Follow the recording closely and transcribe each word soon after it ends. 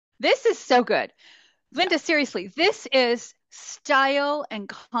This is so good. Yeah. Linda, seriously, this is style and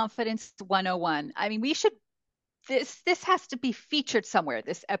confidence 101. I mean, we should this has to be featured somewhere,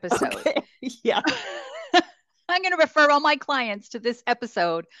 this episode. Okay. Yeah. I'm going to refer all my clients to this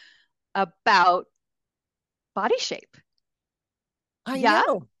episode about body shape. I Yeah?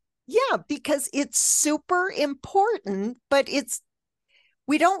 know. Yeah, because it's super important, but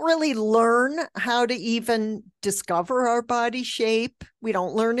we don't really learn how to even discover our body shape. We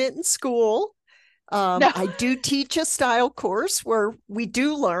don't learn it in school. No. I do teach a style course where we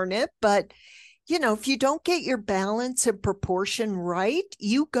do learn it, but if you don't get your balance and proportion right,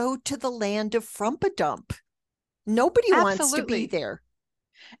 you go to the land of frumpadump. Nobody wants to be Absolutely. there.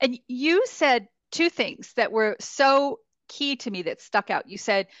 And you said two things that were so key to me that stuck out. You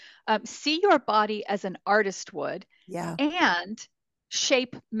said, see your body as an artist would, Yeah. and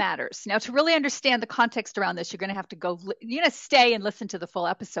shape matters. Now, to really understand the context around this, you're going to have to you're going to stay and listen to the full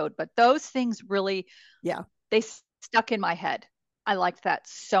episode. But those things really, Yeah. they stuck in my head. I liked that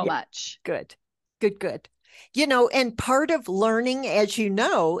so Yeah. much. Good. Good, good. And part of learning, as you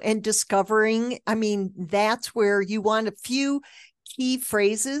know, and discovering, I mean, that's where you want a few key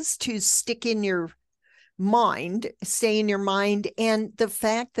phrases to stick in your mind, stay in your mind. And the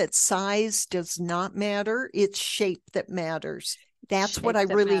fact that size does not matter, it's shape that matters. That's what Shape I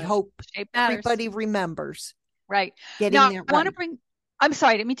that really matters. hope Shape matters. everybody remembers, Right. getting Now, that I want to right. bring, I'm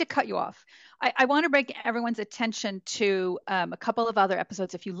sorry, I didn't mean to cut you off. I want to bring everyone's attention to a couple of other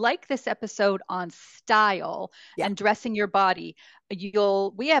episodes. If you like this episode on style Yeah. and dressing your body,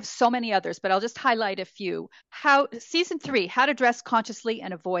 we have so many others, but I'll just highlight a few. Season 3, how to dress consciously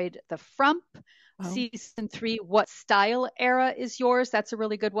and avoid the frump. Oh, Season 3, what style era is yours? That's a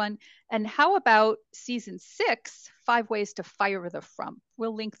really good one. And how about season 6, 5 ways to fire the frump?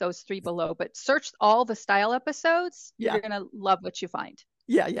 We'll link those 3 below, but search all the style episodes. You're yeah. going to love what you find.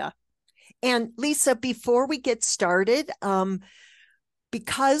 Yeah. Yeah. And Lisa, before we get started,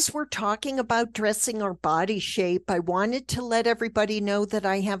 because we're talking about dressing our body shape, I wanted to let everybody know that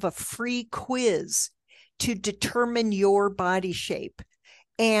I have a free quiz to determine your body shape.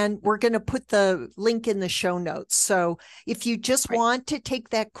 And we're going to put the link in the show notes. So if you just Right. want to take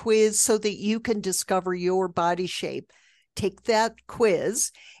that quiz so that you can discover your body shape, take that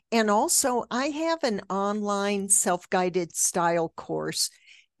quiz. And also, I have an online self-guided style course,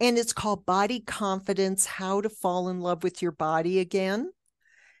 and it's called Body Confidence: How to Fall in Love with Your Body Again,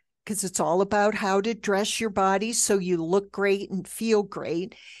 because it's all about how to dress your body so you look great and feel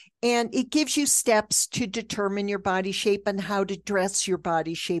great. And it gives you steps to determine your body shape and how to dress your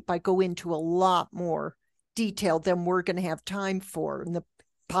body shape. I go into a lot more detail than we're going to have time for in the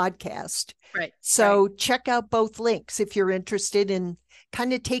podcast. Right. So check out both links if you're interested in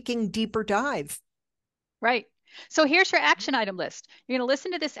kind of taking deeper dive. Right. So here's your action item list. You're going to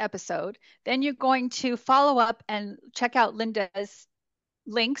listen to this episode, then you're going to follow up and check out Linda's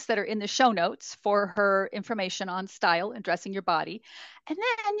links that are in the show notes for her information on style and dressing your body. And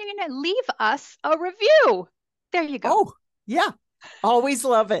then you're going to leave us a review. There you go. Oh, yeah. Always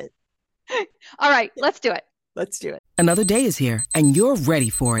love it. All right, let's do it. Let's do it. Another day is here, and you're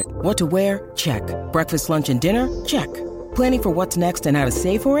ready for it. What to wear? Check. Breakfast, lunch, and dinner? Check. Planning for what's next and how to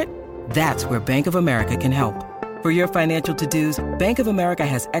save for it? That's where Bank of America can help. For your financial to-dos, Bank of America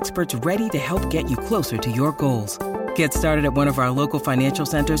has experts ready to help get you closer to your goals. Get started at one of our local financial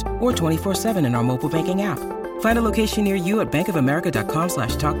centers or 24/7 in our mobile banking app. Find a location near you at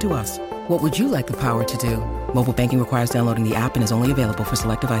bankofamerica.com/talktous. What would you like the power to do? Mobile banking requires downloading the app and is only available for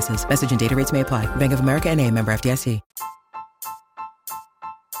select devices. Message and data rates may apply. Bank of America N.A., member FDIC.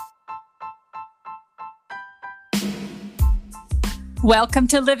 Welcome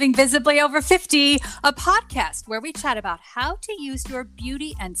to Living Visibly Over 50, a podcast where we chat about how to use your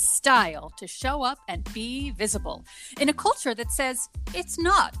beauty and style to show up and be visible in a culture that says it's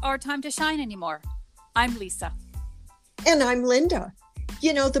not our time to shine anymore. I'm Lisa. And I'm Linda.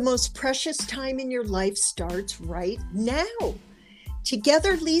 The most precious time in your life starts right now.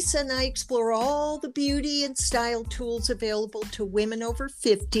 Together, Lisa and I explore all the beauty and style tools available to women over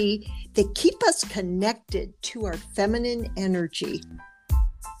 50 that keep us connected to our feminine energy.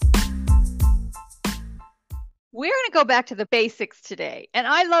 We're going to go back to the basics today. And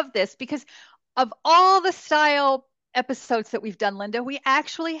I love this because of all the style episodes that we've done, Linda, we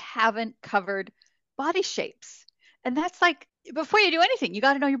actually haven't covered body shapes. And that's like, before you do anything, you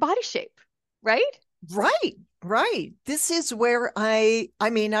got to know your body shape, right? Right. This is where I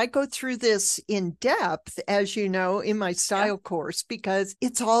go through this in depth, as you know, in my style course, because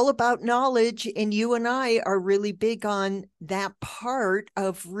it's all about knowledge. And you and I are really big on that part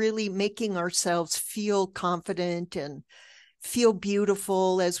of really making ourselves feel confident and feel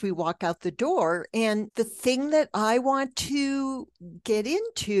beautiful as we walk out the door. And the thing that I want to get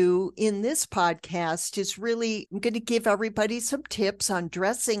into in this podcast is really, I'm going to give everybody some tips on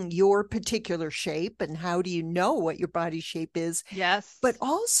dressing your particular shape and how do you know what your body shape is. Yes. But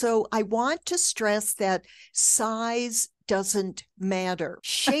also, I want to stress that size doesn't matter.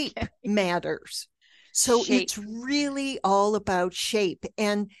 Shape matters. So it's really all about shape,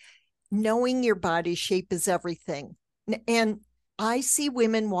 and knowing your body shape is everything. And I see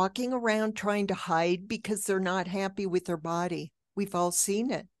women walking around trying to hide because they're not happy with their body. We've all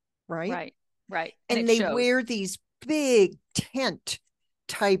seen it, right? Right. And they wear these big tent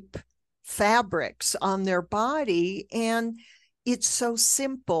type fabrics on their body. And it's so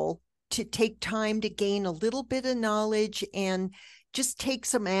simple to take time to gain a little bit of knowledge and just take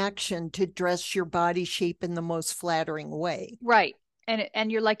some action to dress your body shape in the most flattering way. Right.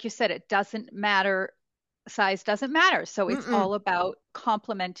 And you're, like you said, it doesn't matter. Size doesn't matter. So it's all about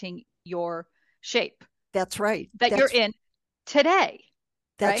complementing your shape. That's right. You're in today.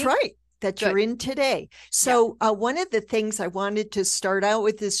 That's right. You're in today. So one of the things I wanted to start out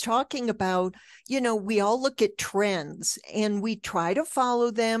with is talking about, we all look at trends and we try to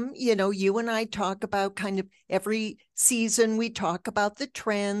follow them. You and I talk about kind of every season, we talk about the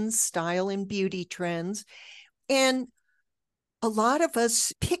trends, style and beauty trends. And a lot of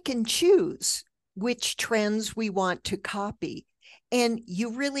us pick and choose which trends we want to copy. And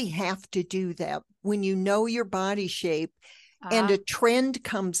you really have to do that when you know your body shape and a trend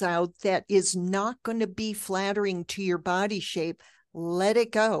comes out that is not going to be flattering to your body shape. Let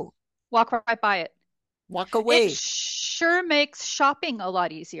it go. Walk right by it. Walk away. It sure makes shopping a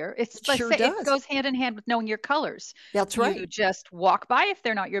lot easier. It goes hand in hand with knowing your colors. That's right. You just walk by if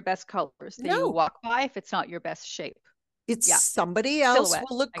they're not your best colors. Then you walk by if it's not your best shape. It's somebody else silhouette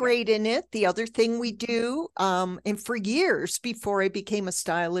will look great in it. The other thing we do, and for years before I became a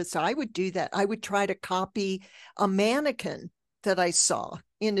stylist, I would do that. I would try to copy a mannequin that I saw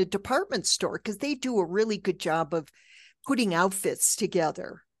in a department store because they do a really good job of putting outfits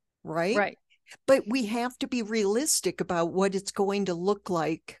together, right? Right. But we have to be realistic about what it's going to look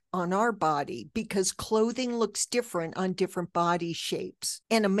like on our body because clothing looks different on different body shapes.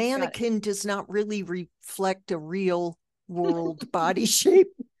 And a mannequin does not really reflect a real world body shape.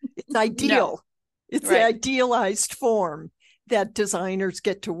 It's ideal. No. It's the idealized form that designers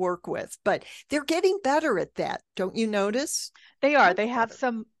get to work with, but they're getting better at that. Don't you notice? They are. They have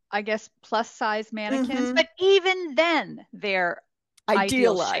some, I guess, plus size mannequins, but even then they're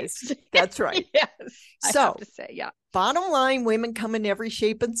idealized. That's right. Yes. I have to say, bottom line, women come in every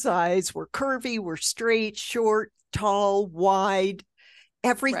shape and size. We're curvy, we're straight, short, tall, wide,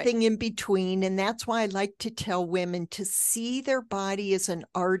 everything in between. And that's why I like to tell women to see their body as an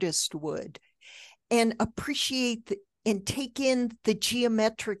artist would and appreciate and take in the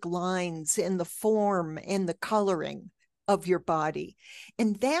geometric lines and the form and the coloring of your body.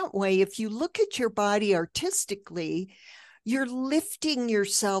 And that way, if you look at your body artistically, you're lifting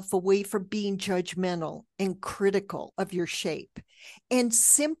yourself away from being judgmental and critical of your shape and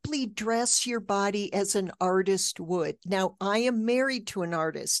simply dress your body as an artist would. Now, I am married to an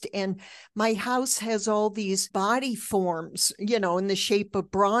artist and my house has all these body forms, in the shape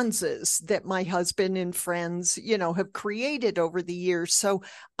of bronzes that my husband and friends, have created over the years. So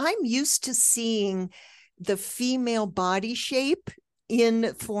I'm used to seeing the female body shape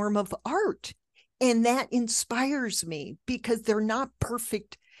in form of art. And that inspires me because they're not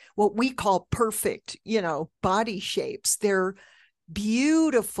perfect, what we call perfect, body shapes. They're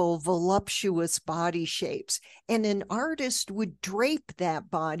beautiful, voluptuous body shapes. And an artist would drape that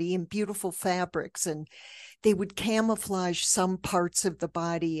body in beautiful fabrics and they would camouflage some parts of the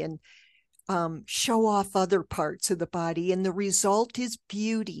body and show off other parts of the body. And the result is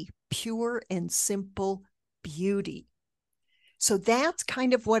beauty, pure and simple beauty. So that's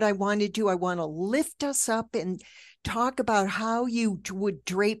kind of what I want to do. I want to lift us up and talk about how you would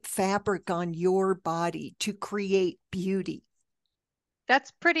drape fabric on your body to create beauty. That's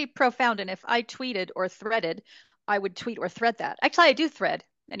pretty profound. And if I tweeted or threaded, I would tweet or thread that. Actually, I do thread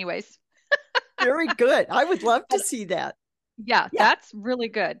anyways. Very good. I would love to see that. Yeah, that's really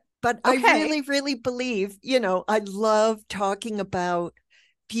good. But I really, really believe, I love talking about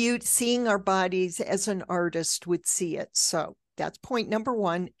beauty, seeing our bodies as an artist would see it. So that's point number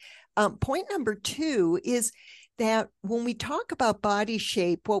one. Point number two is that when we talk about body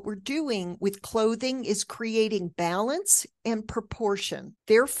shape, what we're doing with clothing is creating balance and proportion.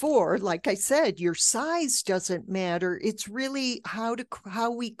 Therefore, like I said, your size doesn't matter. It's really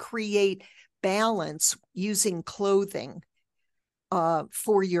how we create balance using clothing.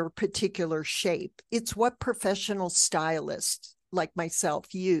 for your particular shape. It's what professional stylists like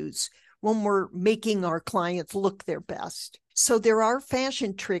myself use when we're making our clients look their best. So there are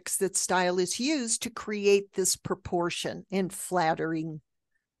fashion tricks that stylists use to create this proportion and flattering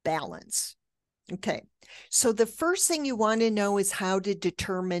balance. Okay, so the first thing you want to know is how to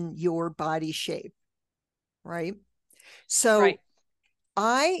determine your body shape, right? So Right.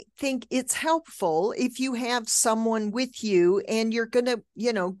 I think it's helpful if you have someone with you and you're going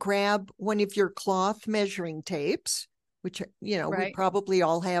to, grab one of your cloth measuring tapes, which, we Right. probably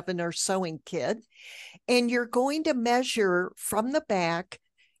all have in our sewing kit. And you're going to measure from the back,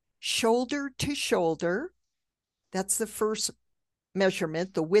 shoulder to shoulder. That's the first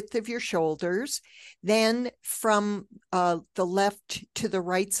measurement, the width of your shoulders. Then from the left to the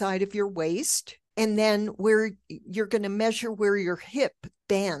right side of your waist. And then where you're going to measure where your hip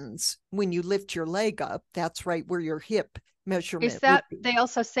bends when you lift your leg up. That's right where your hip measurement Is that, would be. they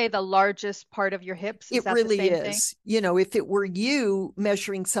also say the largest part of your hips? Is It that really the same thing? is. If it were you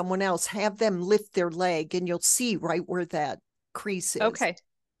measuring someone else, have them lift their leg and you'll see right where that crease is. Okay.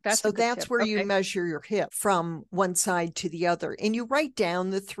 That's So a good that's tip. where Okay. you measure your hip from one side to the other. And you write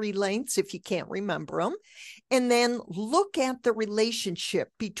down the 3 lengths if you can't remember them. And then look at the relationship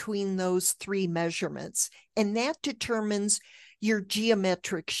between those 3 measurements. And that determines your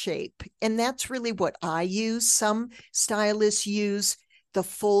geometric shape. And that's really what I use. Some stylists use the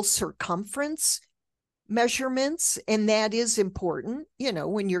full circumference measurements. And that is important,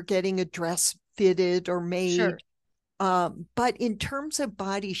 when you're getting a dress fitted or made. Sure. But in terms of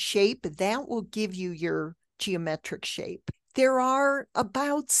body shape, that will give you your geometric shape. There are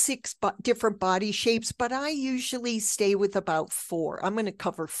about 6 different body shapes, but I usually stay with about 4. I'm going to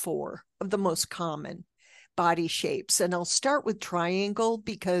cover 4 of the most common body shapes. And I'll start with triangle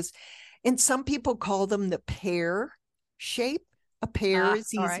and some people call them the pear shape. A pear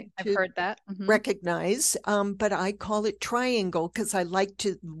is All easy right. I've to heard that. Mhm. recognize, but I call it triangle because I like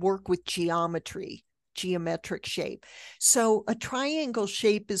to work with geometric shape. So a triangle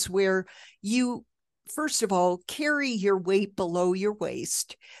shape is where you, first of all, carry your weight below your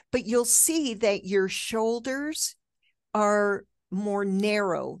waist, but you'll see that your shoulders are more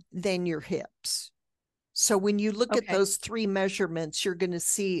narrow than your hips. So when you look at Okay. those 3 measurements, you're going to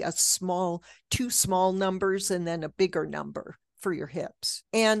see 2 small numbers and then a bigger number for your hips.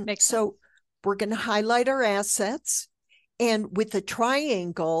 And Makes so we're going to highlight our assets. And with a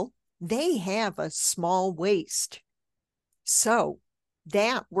triangle, they have a small waist. So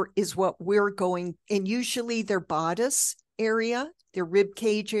that is what we're going, and usually their bodice area, their rib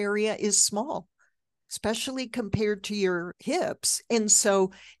cage area is small, especially compared to your hips. And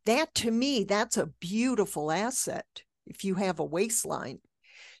so that, to me, that's a beautiful asset if you have a waistline.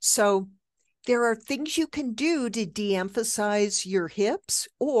 So there are things you can do to de-emphasize your hips,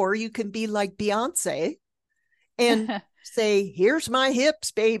 or you can be like Beyonce and say, here's my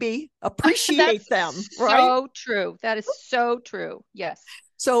hips, baby. Appreciate them, right? So true. That is so true. Yes.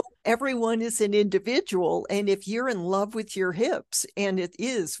 So everyone is an individual. And if you're in love with your hips and it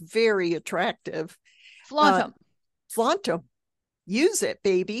is very attractive, flaunt them, use it,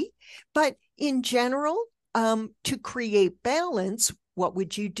 baby. But in general, to create balance, what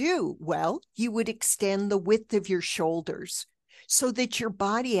would you do? Well, you would extend the width of your shoulders so that your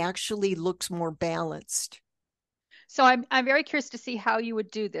body actually looks more balanced. So I'm very curious to see how you would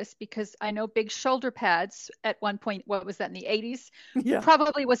do this, because I know big shoulder pads at one point, what was that, in the 80s, Yeah.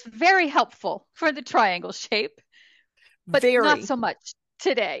 probably was very helpful for the triangle shape, but not so much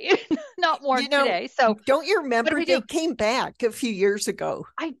today. Not more today. So don't you remember they came back a few years ago?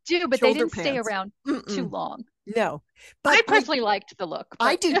 I do, but they didn't stay around too long. No, but I personally liked the look.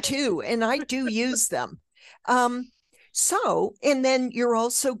 I do too, and I do use them. So, and then you're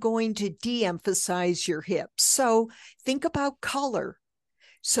also going to de-emphasize your hips. So think about color.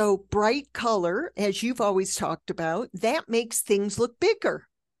 So bright color, as you've always talked about, that makes things look bigger.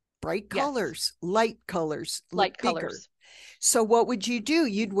 Bright colors, yes. Light colors, light bigger. Colors. So what would you do?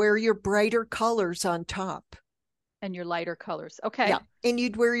 You'd wear your brighter colors on top. And your lighter colors. Okay. Yeah. And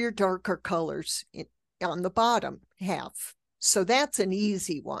you'd wear your darker colors on the bottom half. So that's an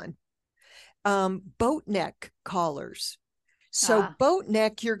easy one. Boat neck collars. So boat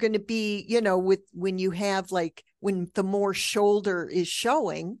neck, you're going to be, when you have when the more shoulder is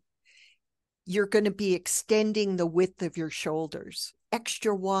showing, you're going to be extending the width of your shoulders.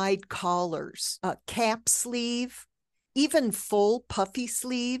 Extra wide collars, cap sleeve, even full puffy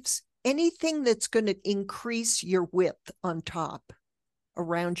sleeves, anything that's going to increase your width on top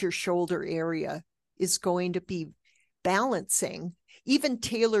around your shoulder area is going to be balancing. Even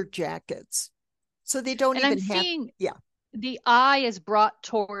tailored jackets. So they don't and even have, the eye is brought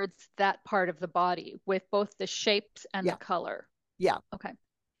towards that part of the body with both the shapes and Yeah. the color. Yeah. Okay.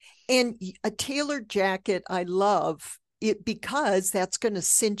 And a tailored jacket, I love it because that's going to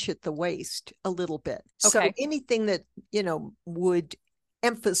cinch at the waist a little bit. So Okay. anything that, would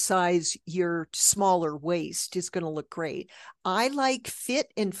emphasize your smaller waist is going to look great. I like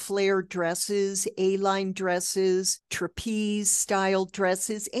fit and flare dresses, A-line dresses, trapeze style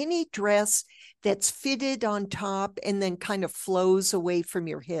dresses, any dress that's fitted on top and then kind of flows away from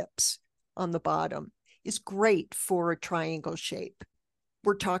your hips on the bottom is great for a triangle shape.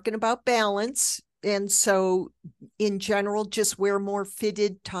 We're talking about balance. And so in general, just wear more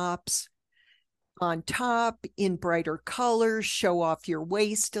fitted tops on top in brighter colors, show off your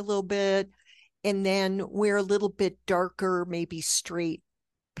waist a little bit, and then wear a little bit darker, maybe straight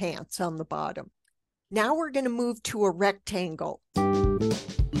pants on the bottom. Now we're going to move to a rectangle.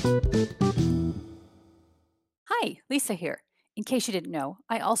 Hi, Lisa here. In case you didn't know,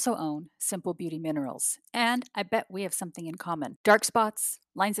 I also own Simple Beauty Minerals, and I bet we have something in common. Dark spots,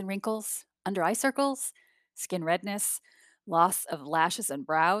 lines and wrinkles, under eye circles, skin redness, loss of lashes and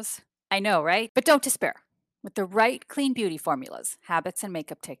brows. I know, right? But don't despair. With the right clean beauty formulas, habits, and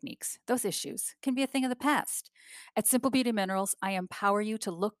makeup techniques, those issues can be a thing of the past. At Simple Beauty Minerals, I empower you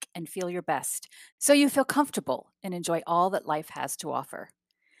to look and feel your best so you feel comfortable and enjoy all that life has to offer.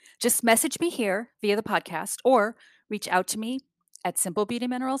 Just message me here via the podcast or reach out to me at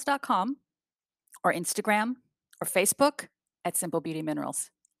simplebeautyminerals.com or Instagram or Facebook at Simple Beauty Minerals.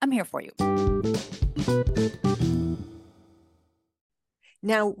 I'm here for you.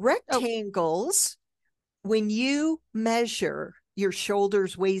 Now, rectangles, when you measure your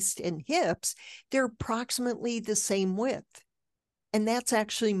shoulders, waist, and hips, they're approximately the same width. And that's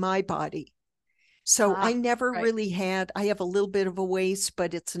actually my body. So I never really had, I have a little bit of a waist,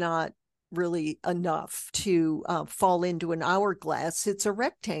 but it's not really enough to fall into an hourglass. It's a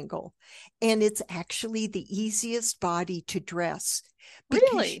rectangle. And it's actually the easiest body to dress.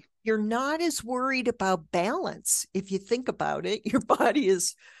 Really? You're not as worried about balance. If you think about it, your body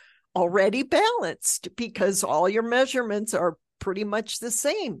is already balanced because all your measurements are pretty much the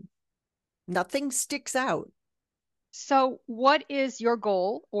same. Nothing sticks out. So what is your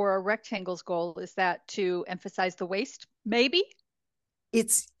goal, or a rectangle's goal? Is that to emphasize the waist? Maybe?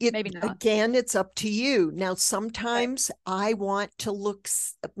 Maybe not. Again, it's up to you. Now, sometimes I want to look,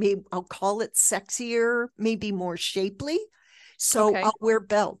 maybe I'll call it sexier, maybe more shapely. So I'll wear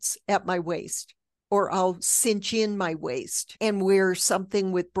belts at my waist, or I'll cinch in my waist and wear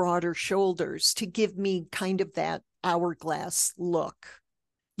something with broader shoulders to give me kind of that hourglass look.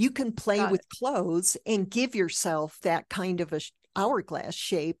 You can play with clothes and give yourself that kind of a hourglass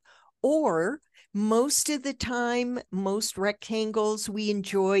shape. Or most of the time, most rectangles, we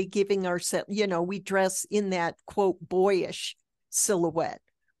enjoy giving ourselves, we dress in that quote boyish silhouette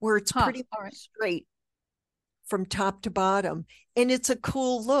where it's pretty straight from top to bottom. And it's a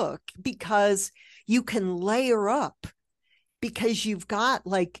cool look because you can layer up, because you've got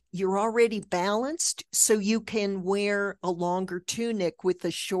you're already balanced. So you can wear a longer tunic with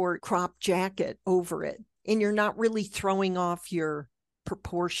a short crop jacket over it. And you're not really throwing off your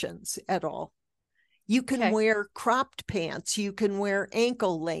proportions at all. You can wear cropped pants. You can wear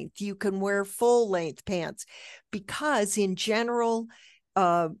ankle length. You can wear full length pants, because in general,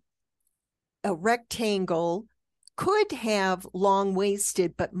 a rectangle could have long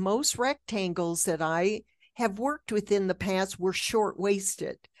waisted, but most rectangles that I have worked with in the past were short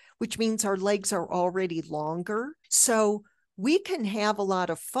waisted, which means our legs are already longer. So we can have a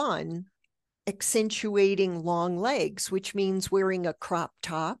lot of fun accentuating long legs, which means wearing a crop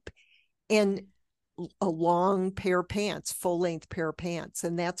top and a long pair of pants, full length pair of pants.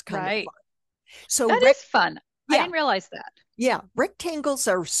 And that's kind of fun. So that is fun. Yeah. I didn't realize that. Yeah. Rectangles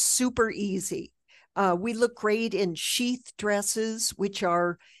are super easy. We look great in sheath dresses, which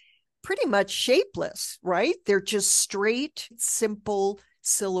are pretty much shapeless, right? They're just straight, simple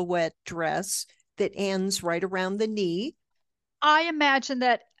silhouette dress that ends right around the knee. I imagine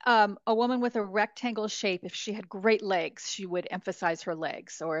that a woman with a rectangle shape, if she had great legs, she would emphasize her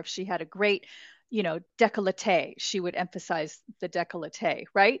legs. Or if she had a great, décolleté, she would emphasize the décolleté,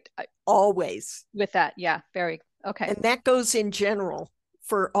 right? Always. With that. Yeah. Very. Okay. And that goes in general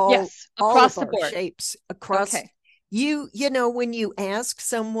for all across of the board. Shapes across. When you ask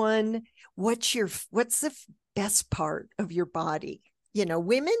someone, what's the best part of your body?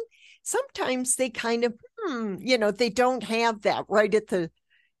 Women, sometimes they kind of, they don't have that right at the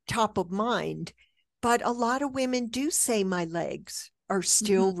top of mind. But a lot of women do say my legs are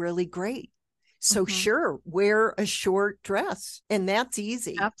still really great. So sure, wear a short dress, and that's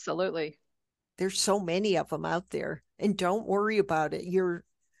easy. Absolutely. There's so many of them out there, and don't worry about it.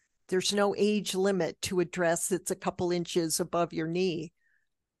 There's no age limit to a dress that's a couple inches above your knee.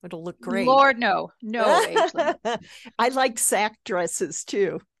 It'll look great. Lord, no age limit. I like sack dresses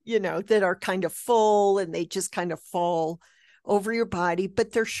too, that are kind of full and they just kind of fall over your body,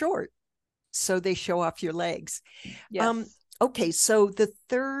 but they're short, so they show off your legs. Yes. Okay, so the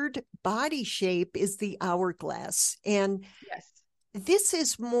third body shape is the hourglass. And yes, this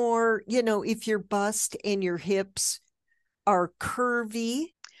is more, if your bust and your hips are curvy,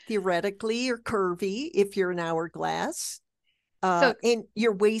 theoretically, or curvy if you're an hourglass, and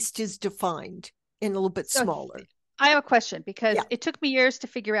your waist is defined and a little bit smaller. I have a question, because it took me years to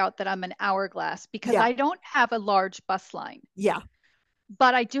figure out that I'm an hourglass, because I don't have a large bust line. Yeah.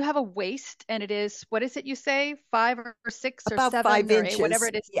 But I do have a waist, and it is, what is it you say, 5 or 6 or about 7 5 or inches. 8, whatever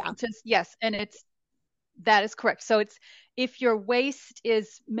it is. Yeah. Yes, and that is correct. So it's, if your waist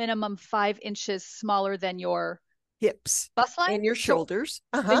is minimum 5 inches smaller than your hips bust line and your shoulders,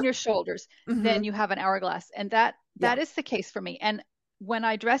 than your shoulders, then you have an hourglass, and that is the case for me. And when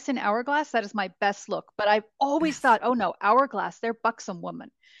I dress in hourglass, that is my best look. But I've always thought, oh no, hourglass, they're buxom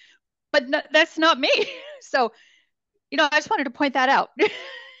women. But no, that's not me. So, I just wanted to point that out.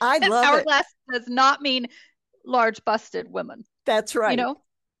 I love hourglass does not mean large busted women. That's right.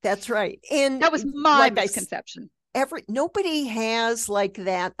 That's right. And that was my misconception. Nobody has like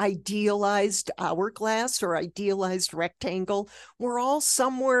that idealized hourglass or idealized rectangle. We're all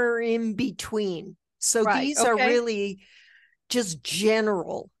somewhere in between. So these are really just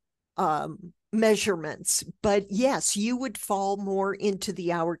general measurements. But yes, you would fall more into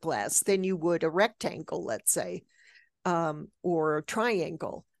the hourglass than you would a rectangle, let's say, or a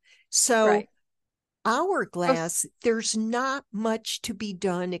triangle. So hourglass, there's not much to be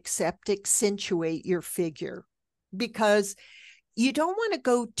done except accentuate your figure, because you don't want to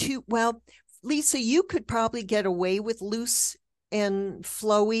go too well. Lisa, you could probably get away with loose and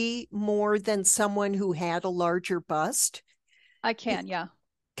flowy more than someone who had a larger bust. I can, yeah.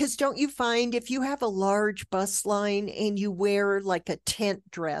 Because don't you find if you have a large bust line and you wear like a tent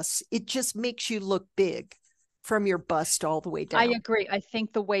dress, it just makes you look big from your bust all the way down? I agree. I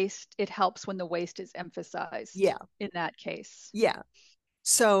think the waist, it helps when the waist is emphasized. Yeah. In that case. Yeah.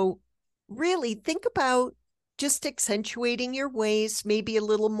 So really think about just accentuating your waist, maybe a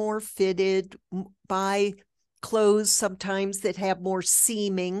little more fitted. Buy clothes sometimes that have more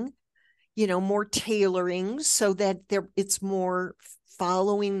seaming, more tailoring, so that it's more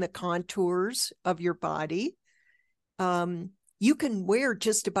following the contours of your body. You can wear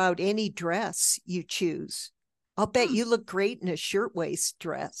just about any dress you choose. I'll bet you look great in a shirtwaist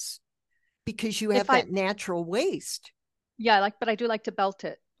dress because you have that natural waist. Yeah, but I do like to belt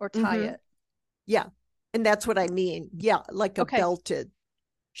it or tie it. Yeah. And that's what I mean. Yeah, like a belted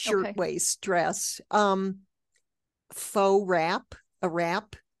shirtwaist dress. Faux wrap, a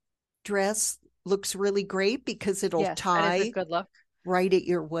wrap dress looks really great because it'll tie that is a good look. Right at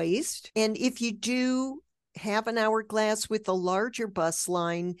your waist. And if you do have an hourglass with a larger bust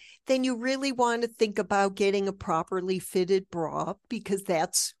line, then you really want to think about getting a properly fitted bra, because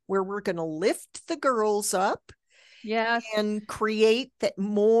that's where we're going to lift the girls up. Yes. And create that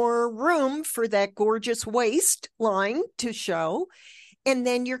more room for that gorgeous waistline to show. And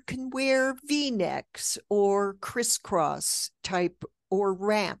then you can wear V-necks or crisscross type or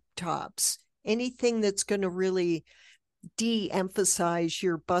wrap tops, anything that's going to really de-emphasize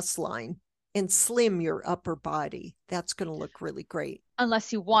your bust line and slim your upper body. That's going to look really great.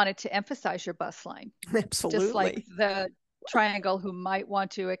 Unless you wanted to emphasize your bust line. Absolutely. Just like the triangle who might want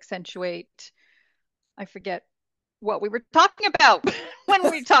to accentuate, I forget what we were talking about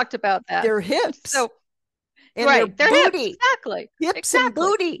when we talked about that. Their hips. So, and their booty. Hips, exactly. Hips and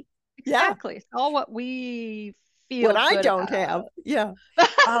booty. Exactly. Yeah. It's all what we feel. What I don't have. Yeah.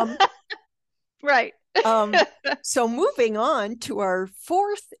 Right. So moving on to our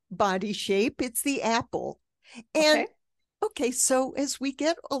fourth body shape, it's the apple. And okay, so as we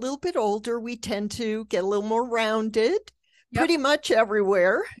get a little bit older, we tend to get a little more rounded, pretty much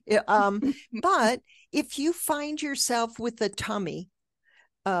everywhere. But if you find yourself with a tummy,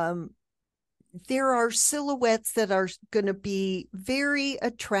 there are silhouettes that are going to be very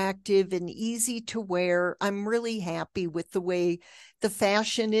attractive and easy to wear. I'm really happy with the way the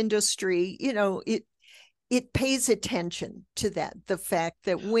fashion industry, it pays attention to that. The fact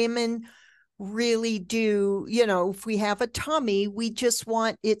that women really do, if we have a tummy, we just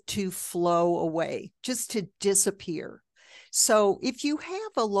want it to flow away, just to disappear. So if you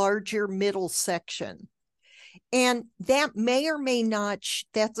have a larger middle section, and that may or may not,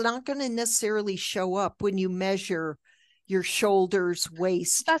 that's not going to necessarily show up when you measure your shoulders,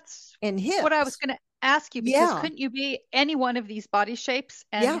 waist, That's and hips. what I was going to ask you, because couldn't you be any one of these body shapes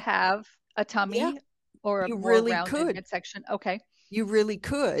and have a tummy or a you more really rounded could. midsection? Okay. You really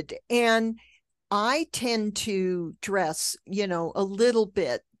could. And I tend to dress, a little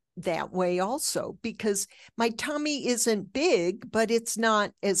bit that way also, because my tummy isn't big, but it's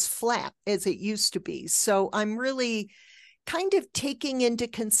not as flat as it used to be. So I'm really kind of taking into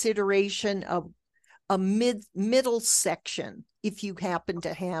consideration a middle section if you happen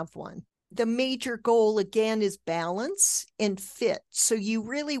to have one. The major goal again is balance and fit. So you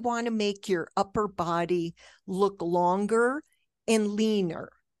really want to make your upper body look longer and leaner.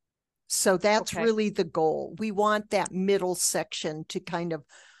 So that's really the goal. We want that middle section to kind of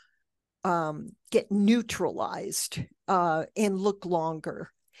get neutralized and look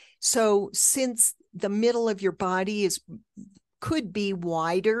longer. So since the middle of your body could be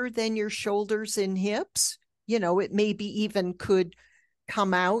wider than your shoulders and hips, it maybe even could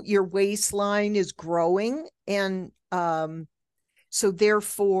come out, your waistline is growing, and so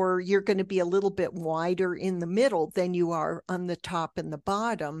therefore you're going to be a little bit wider in the middle than you are on the top and the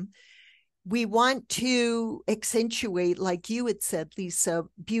bottom. We want to accentuate, like you had said, Lisa,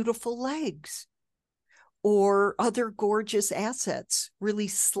 beautiful legs or other gorgeous assets, really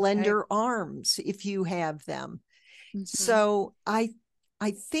slender arms if you have them. Mm-hmm. So I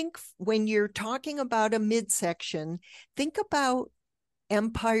think when you're talking about a midsection, think about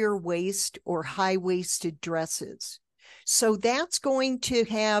empire waist or high-waisted dresses. So that's going to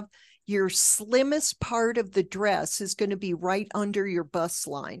have your slimmest part of the dress is going to be right under your bust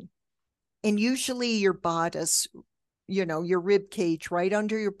line. And usually your bodice, your rib cage right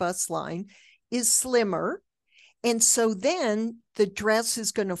under your bust line is slimmer. And so then the dress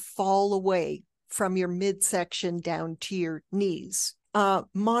is going to fall away from your midsection down to your knees.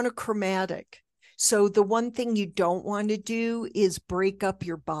 Monochromatic. So the one thing you don't want to do is break up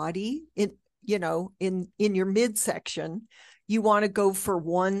your body in your midsection. You want to go for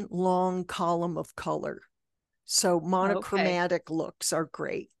one long column of color. So monochromatic looks are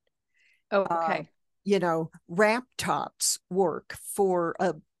great. Okay. Wrap tops work for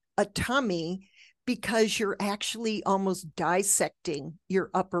a tummy because you're actually almost dissecting your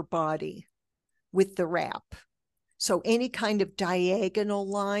upper body with the wrap. So any kind of diagonal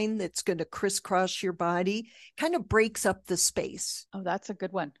line that's going to crisscross your body kind of breaks up the space. Oh, that's a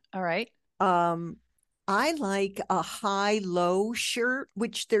good one. All right. I like a high-low shirt,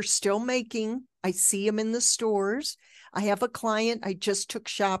 which they're still making. I see them in the stores. I have a client I just took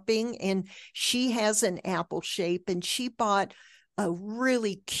shopping, and she has an apple shape, and she bought a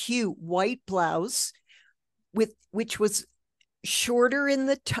really cute white blouse which was shorter in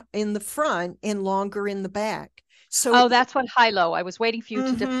the front and longer in the back. So that's what high-low. I was waiting for you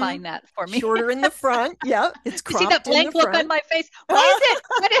to define that for me. Shorter in the front. Yeah. It's cropped. You see that blank look on my face? What is it?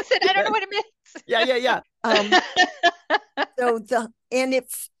 What is it? I don't know what it means. Yeah.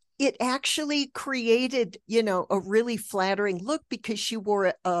 It actually created, a really flattering look because she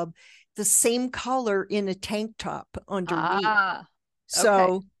wore the same color in a tank top underneath.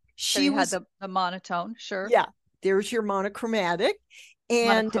 So she had the monotone. Sure. Yeah. There's your monochromatic.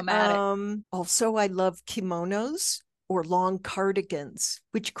 And also I love kimonos or long cardigans,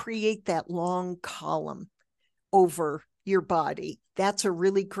 which create that long column over your body. That's a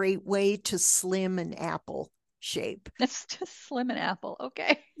really great way to slim an apple shape. It's just slim an apple.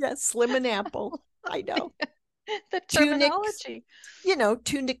 Okay. Yeah, slim an apple. I know. The terminology.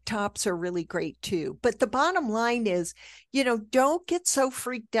 Tunic tops are really great too. But the bottom line is, don't get so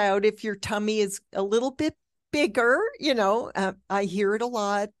freaked out if your tummy is a little bit bigger. I hear it a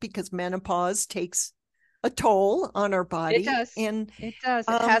lot because menopause takes a toll on our body. It does. It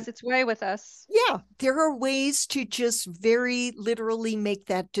has its way with us. Yeah. There are ways to just very literally make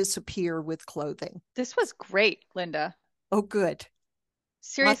that disappear with clothing. This was great, Linda. Oh, good.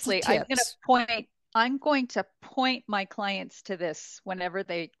 Seriously, I'm going to point my clients to this whenever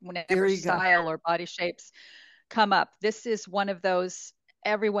style or body shapes come up. This is one of those,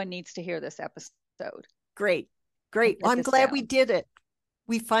 everyone needs to hear this episode. Great. Well, I'm glad we did it.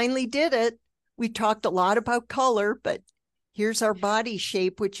 We finally did it. We talked a lot about color, but here's our body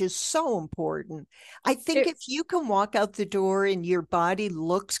shape, which is so important. I think if you can walk out the door and your body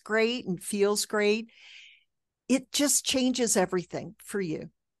looks great and feels great, it just changes everything for you.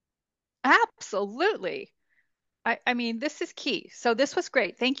 Absolutely. I mean, this is key. So this was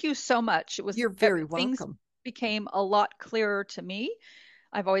great. Thank you so much. You're very welcome. Things became a lot clearer to me.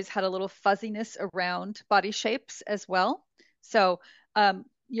 I've always had a little fuzziness around body shapes as well. So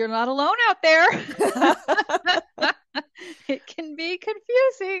you're not alone out there. It can be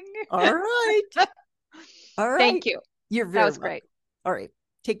confusing. All right. Thank you. You're very That was welcome. great. All right.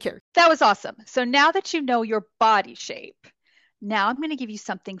 Take care. That was awesome. So now that you know your body shape, now I'm going to give you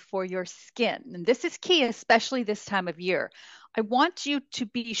something for your skin. And this is key, especially this time of year. I want you to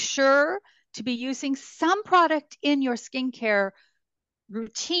be sure to be using some product in your skincare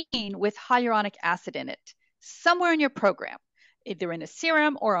routine with hyaluronic acid in it, somewhere in your program, either in a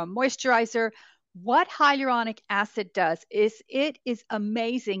serum or a moisturizer. What hyaluronic acid does is it is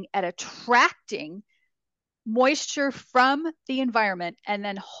amazing at attracting moisture from the environment and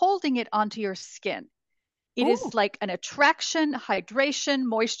then holding it onto your skin. It is like an attraction, hydration,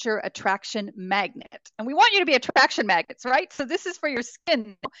 moisture attraction magnet. And we want you to be attraction magnets, right? So this is for your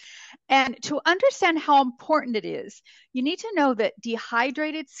skin. And to understand how important it is, you need to know that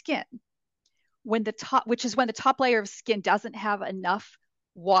dehydrated skin, which is when the top layer of skin doesn't have enough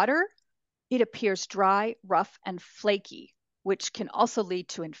water, it appears dry, rough, and flaky, which can also lead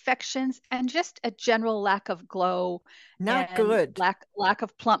to infections and just a general lack of glow. Not good. Lack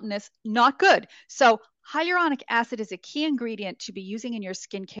of plumpness. Not good. So hyaluronic acid is a key ingredient to be using in your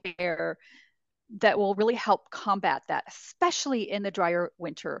skincare that will really help combat that, especially in the drier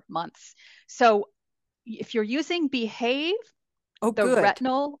winter months. So if you're using Behave, the good.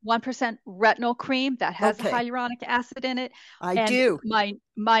 retinol, 1% retinol cream that has hyaluronic acid in it. I do. My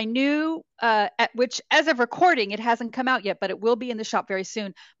new, which as of recording, it hasn't come out yet, but it will be in the shop very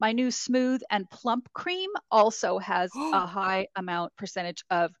soon. My new Smooth and Plump cream also has a high percentage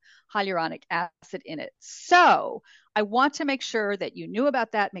of hyaluronic acid in it. So I want to make sure that you knew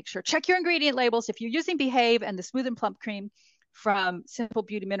about that. Make sure, check your ingredient labels. If you're using Behave and the Smooth and Plump cream from Simple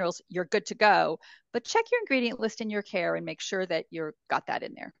Beauty Minerals, you're good to go. But check your ingredient list in your care and make sure that you've got that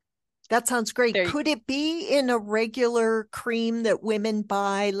in there. That sounds great. Could it be in a regular cream that women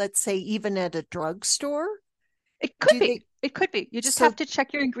buy, let's say, even at a drugstore? It could be. It could be. You just have to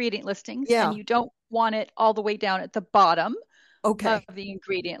check your ingredient listings, and you don't want it all the way down at the bottom of the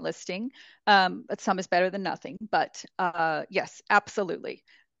ingredient listing. But some is better than nothing. But yes, absolutely.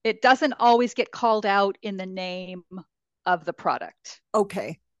 It doesn't always get called out in the name of the product.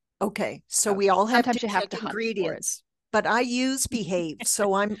 Okay. So we all have to check ingredients, but I use Behave,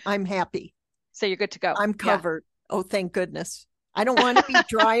 so I'm happy. So you're good to go. I'm covered. Yeah. Oh, thank goodness. I don't want to be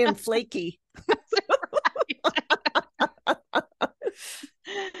dry and flaky.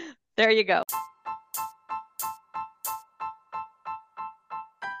 There you go.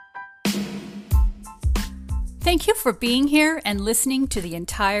 Thank you for being here and listening to the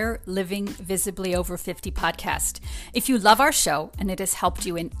entire Living Visibly Over 50 podcast. If you love our show and it has helped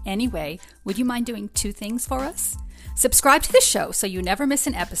you in any way, would you mind doing 2 things for us? Subscribe to the show so you never miss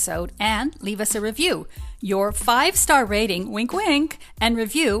an episode and leave us a review. Your 5-star rating, wink wink, and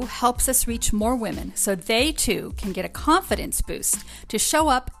review helps us reach more women so they too can get a confidence boost to show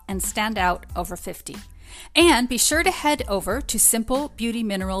up and stand out over 50. And be sure to head over to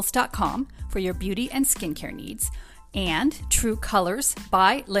simplebeautyminerals.com for your beauty and skincare needs, and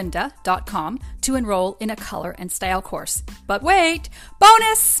trueColorsByLinda.com to enroll in a color and style course. But wait,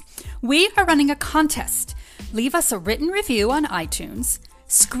 bonus! We are running a contest. Leave us a written review on iTunes,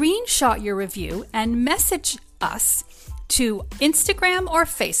 screenshot your review, and message us to Instagram or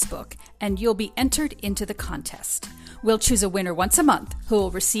Facebook, and you'll be entered into the contest. We'll choose a winner once a month who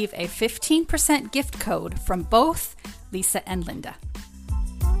will receive a 15% gift code from both Lisa and Linda.